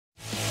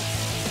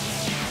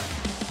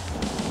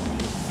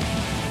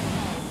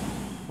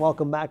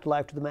Welcome back to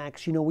Life to the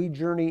Max. You know, we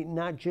journey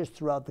not just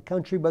throughout the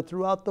country, but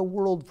throughout the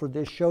world for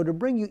this show to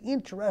bring you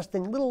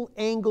interesting little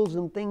angles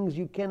and things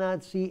you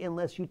cannot see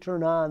unless you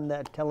turn on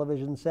that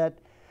television set.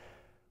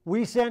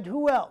 We sent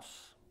who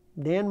else?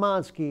 Dan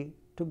Monskey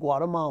to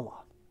Guatemala.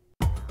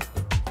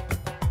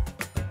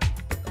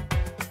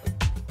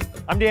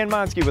 I'm Dan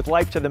Monskey with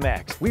Life to the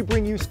Max. We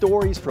bring you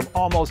stories from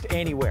almost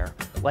anywhere,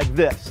 like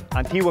this,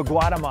 Antigua,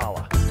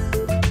 Guatemala.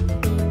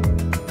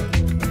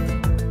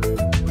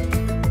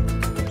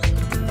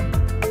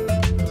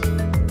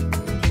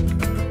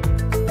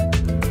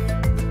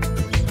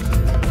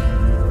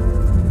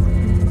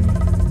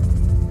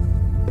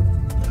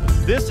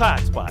 This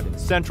hotspot in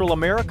Central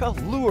America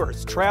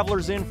lures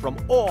travelers in from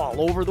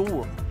all over the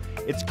world.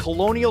 Its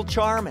colonial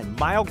charm and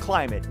mild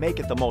climate make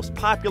it the most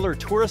popular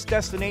tourist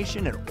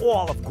destination in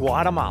all of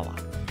Guatemala.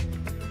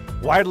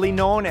 Widely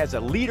known as a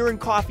leader in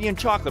coffee and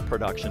chocolate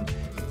production,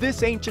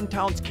 this ancient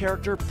town's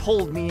character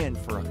pulled me in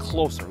for a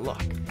closer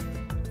look.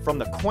 From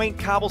the quaint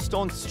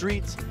cobblestone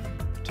streets,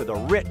 to the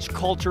rich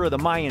culture of the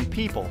Mayan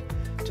people,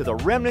 to the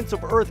remnants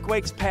of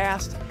earthquakes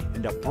past,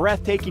 and the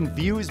breathtaking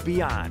views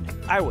beyond,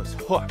 I was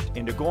hooked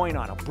into going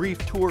on a brief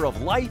tour of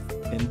life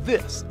in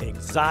this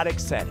exotic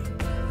setting.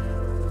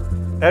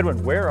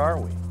 Edwin, where are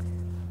we?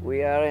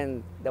 We are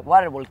in the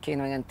water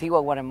volcano in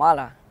Antigua,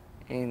 Guatemala,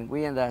 and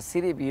we're in the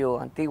city view,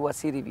 Antigua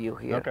city view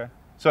here. Okay.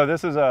 So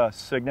this is a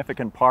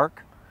significant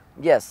park?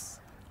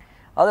 Yes.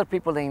 Other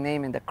people, they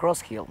name it the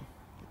Cross Hill,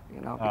 you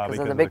know, because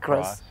of the big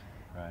cross.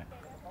 Right.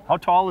 How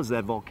tall is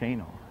that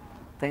volcano?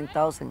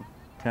 10,000.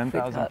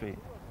 10,000 feet.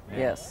 Yeah.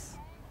 Yes.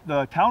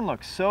 The town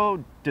looks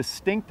so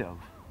distinctive,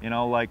 you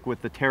know, like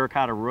with the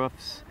terracotta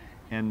roofs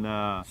and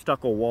the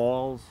stucco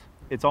walls.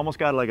 It's almost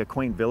got like a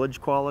quaint village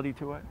quality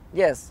to it.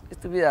 Yes, it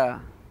used to be a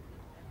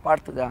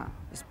part of the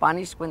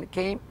Spanish when they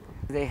came.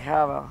 They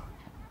have a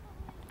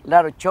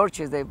lot of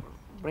churches. They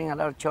bring a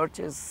lot of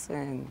churches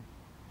and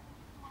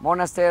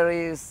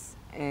monasteries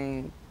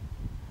and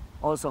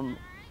also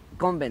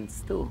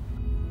convents too.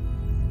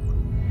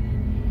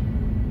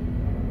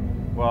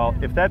 Well,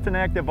 if that's an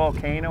active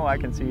volcano, I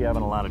can see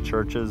having a lot of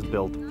churches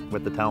built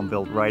with the town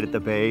built right at the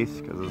base,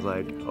 because it's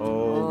like,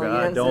 oh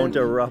God, yes, don't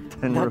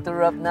erupt. Don't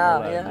erupt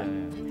now, yeah.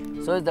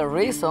 So it's the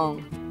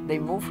reason they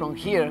moved from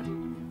here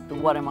to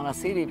Guatemala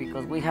City,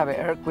 because we have an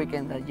earthquake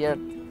in the year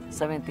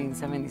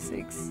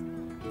 1776.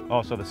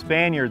 Oh, so the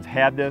Spaniards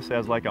had this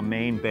as like a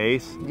main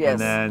base, yes. And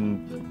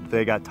then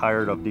they got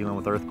tired of dealing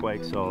with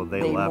earthquakes, so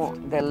they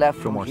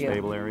left to a more here.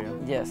 stable area?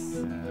 Yes.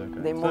 Yeah, okay.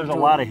 They So moved there's a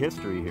lot of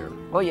history here.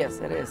 Oh yes,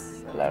 it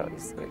is, a lot of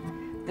history.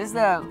 This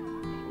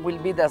will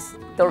be the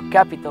third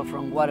capital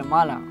from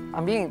Guatemala.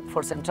 I mean,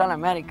 for Central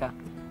America,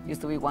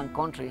 used to be one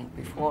country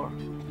before.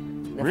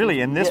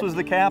 Really? And this was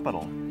the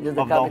capital of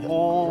the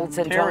whole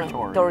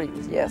territory?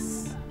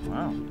 Yes.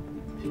 Wow.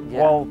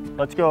 Yeah. Well,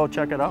 let's go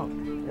check it out.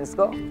 Let's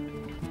go.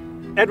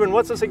 Edwin,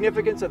 what's the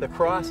significance of the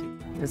crossing?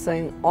 It's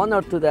in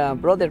honor to the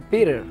brother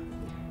Peter.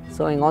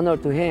 So in honor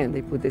to him,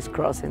 they put this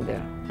cross in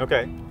there.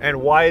 Okay.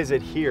 And why is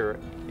it here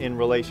in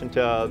relation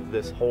to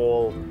this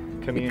whole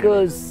community?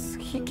 Because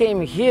he came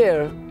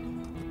here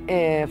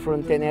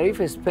from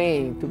Tenerife,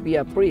 Spain, to be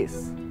a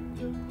priest.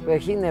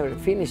 But he never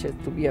finished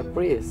to be a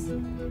priest,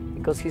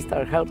 because he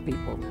started helping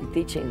people,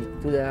 teaching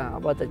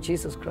about the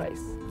Jesus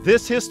Christ.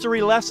 This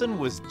history lesson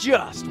was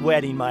just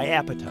whetting my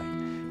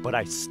appetite, but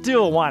I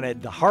still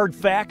wanted the hard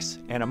facts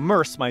and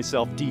immerse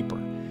myself deeper.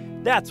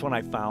 That's when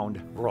I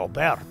found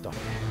Roberto.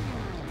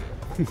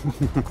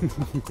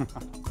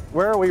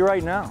 Where are we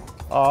right now?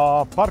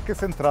 Parque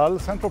Central,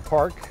 Central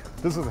Park.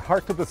 This is the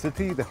heart of the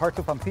city, the heart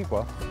of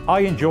Antigua. I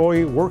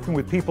enjoy working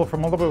with people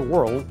from all over the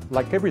world,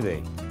 like every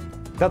day.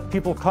 Got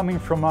people coming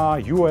from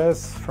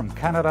US, from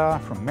Canada,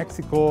 from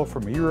Mexico,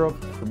 from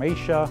Europe, from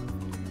Asia.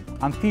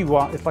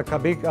 Antigua is like a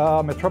big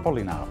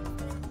metropolis now.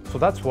 So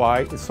that's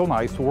why it's so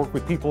nice to work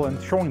with people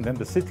and showing them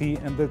the city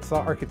and its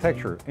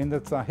architecture and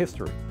its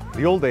history.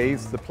 The old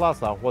days, the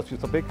plaza was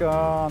just a big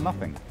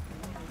nothing.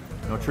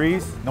 No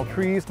trees? No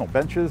trees, no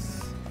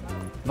benches,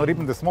 not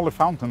even the smaller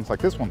fountains like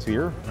this one's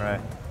here.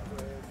 Right.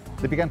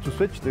 They began to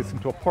switch this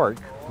into a park,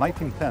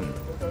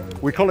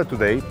 1910. We call it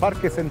today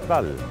Parque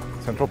Central,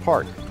 Central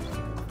Park.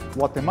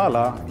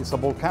 Guatemala is a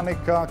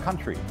volcanic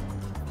country.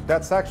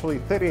 That's actually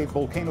 38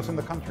 volcanoes in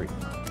the country.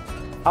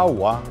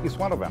 Agua is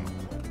one of them.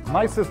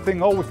 Nicest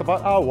thing always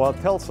about Agua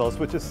tells us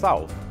which is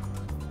south.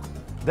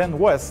 Then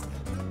west,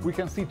 we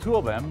can see two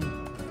of them.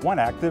 One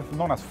active,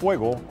 known as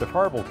Fuego, the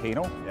fire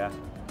volcano. Yeah.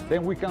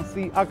 Then we can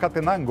see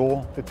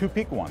Acatenango, the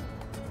two-peak one.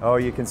 Oh,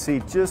 you can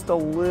see just a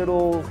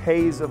little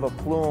haze of a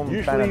plume.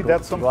 Usually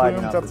that's some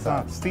plume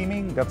that's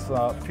steaming, that's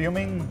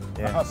fuming.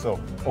 Yeah. So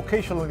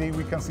occasionally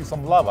we can see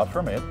some lava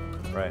from it.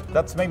 Right.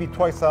 That's maybe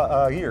twice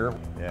a year.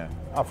 Yeah.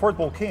 A fourth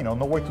volcano,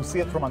 no way to see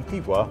it from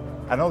Antigua.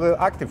 Another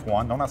active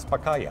one known as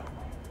Pacaya.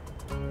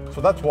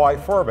 So that's why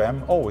four of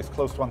them always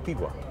close to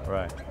Antigua.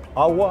 Right.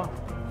 Agua,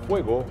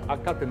 Fuego,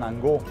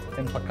 Acatenango,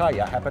 and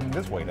Pacaya happen in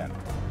this way then.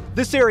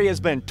 This area has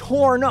been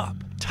torn up,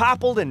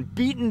 toppled and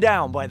beaten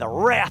down by the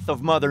wrath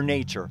of Mother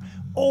Nature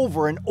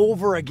over and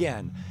over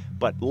again.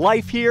 but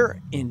life here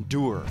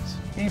endures.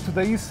 Into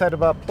the east side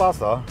of our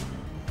plaza,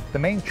 the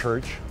main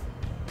church,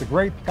 the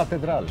great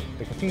cathedral,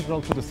 the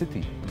cathedral to the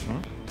city.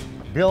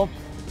 Built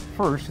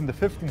first in the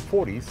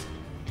 1540s,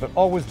 but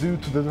always due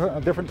to the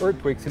different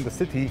earthquakes in the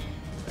city.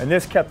 And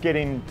this kept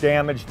getting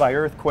damaged by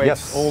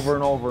earthquakes over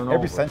and over and over.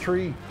 Every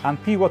century.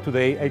 Antigua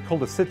today, I call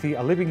the city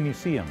a living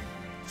museum.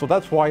 So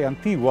that's why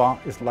Antigua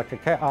is like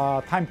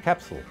a time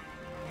capsule.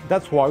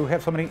 That's why we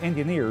have so many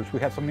engineers, we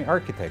have so many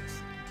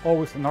architects,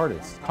 always an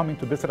artist coming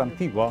to visit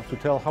Antigua to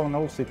tell how an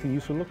old city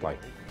used to look like.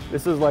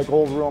 This is like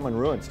old Roman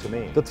ruins to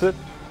me. That's it.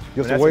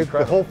 Just the way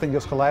the whole thing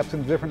just collapsed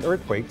into different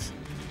earthquakes.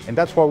 And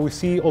that's why we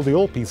see all the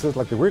old pieces,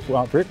 like the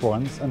brick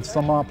ones, and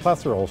some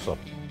plaster also.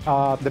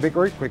 The big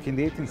earthquake in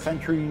the 18th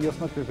century,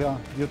 just not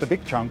the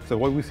big chunks, the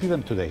way we see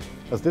them today,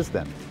 as this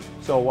then.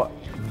 So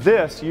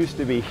this used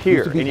to be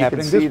here, and you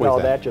can see how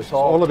that just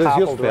all of this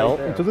just right fell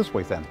there. into this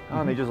way then.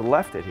 Oh, and they just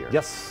left it here.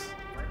 Yes.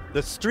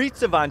 The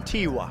streets of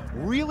Antigua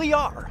really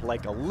are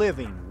like a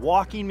living,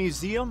 walking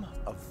museum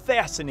of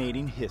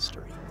fascinating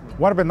history.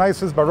 One of the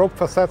nicest Baroque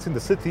facades in the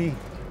city,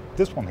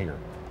 this one here.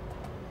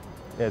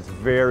 It's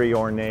very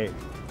ornate.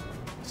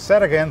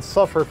 Set again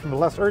suffered from the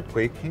last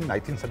earthquake in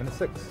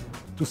 1976.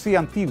 To see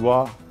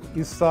Antigua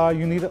is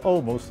you need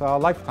almost a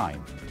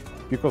lifetime,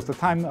 because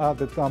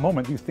the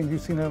moment you think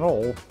you've seen it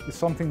all is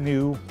something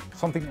new,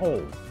 something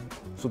old.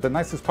 So the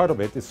nicest part of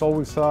it is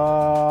always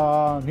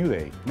a new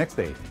day, next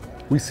day.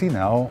 We see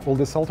now all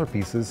these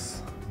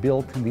altarpieces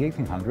built in the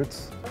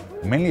 1800s,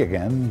 mainly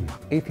again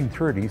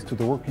 1830s to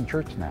the working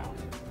church now.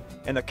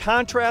 And the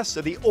contrast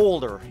of the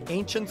older,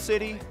 ancient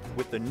city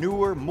with the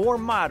newer, more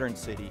modern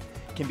city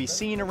can be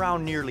seen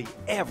around nearly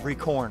every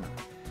corner.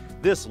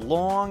 This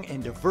long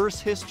and diverse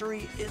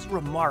history is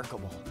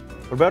remarkable.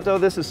 Roberto,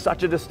 this is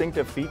such a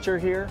distinctive feature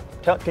here.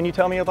 Can you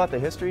tell me about the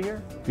history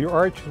here? The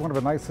arch is one of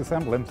the nicest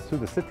emblems to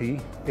the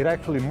city. It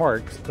actually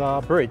marks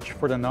the bridge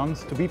for the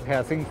nuns to be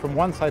passing from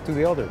one side to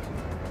the other.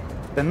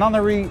 The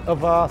nunnery of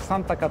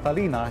Santa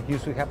Catalina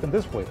used to happen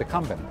this way, the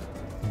convent.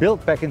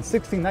 Built back in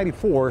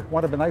 1694,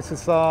 one of the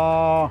nicest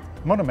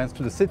monuments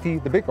to the city,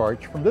 the big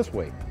arch, from this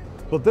way.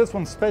 But this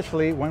one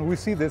especially, when we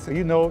see this,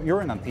 you know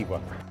you're in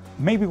Antigua.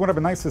 Maybe one of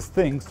the nicest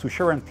things to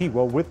share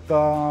Antigua with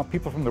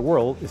people from the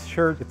world is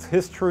share its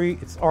history,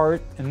 its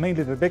art, and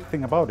mainly the big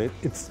thing about it,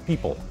 its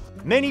people.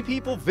 Many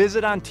people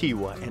visit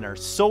Antigua and are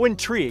so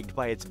intrigued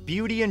by its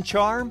beauty and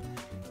charm,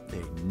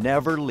 they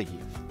never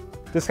leave.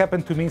 This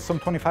happened to me some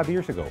 25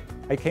 years ago.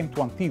 I came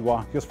to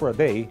Antigua just for a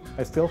day.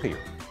 I'm still here.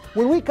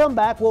 When we come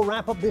back, we'll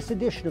wrap up this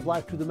edition of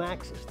Life to the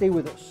Max. Stay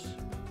with us.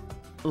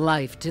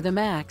 Life to the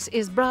Max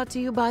is brought to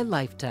you by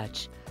Life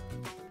Touch.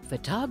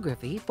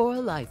 Photography for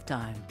a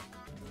lifetime.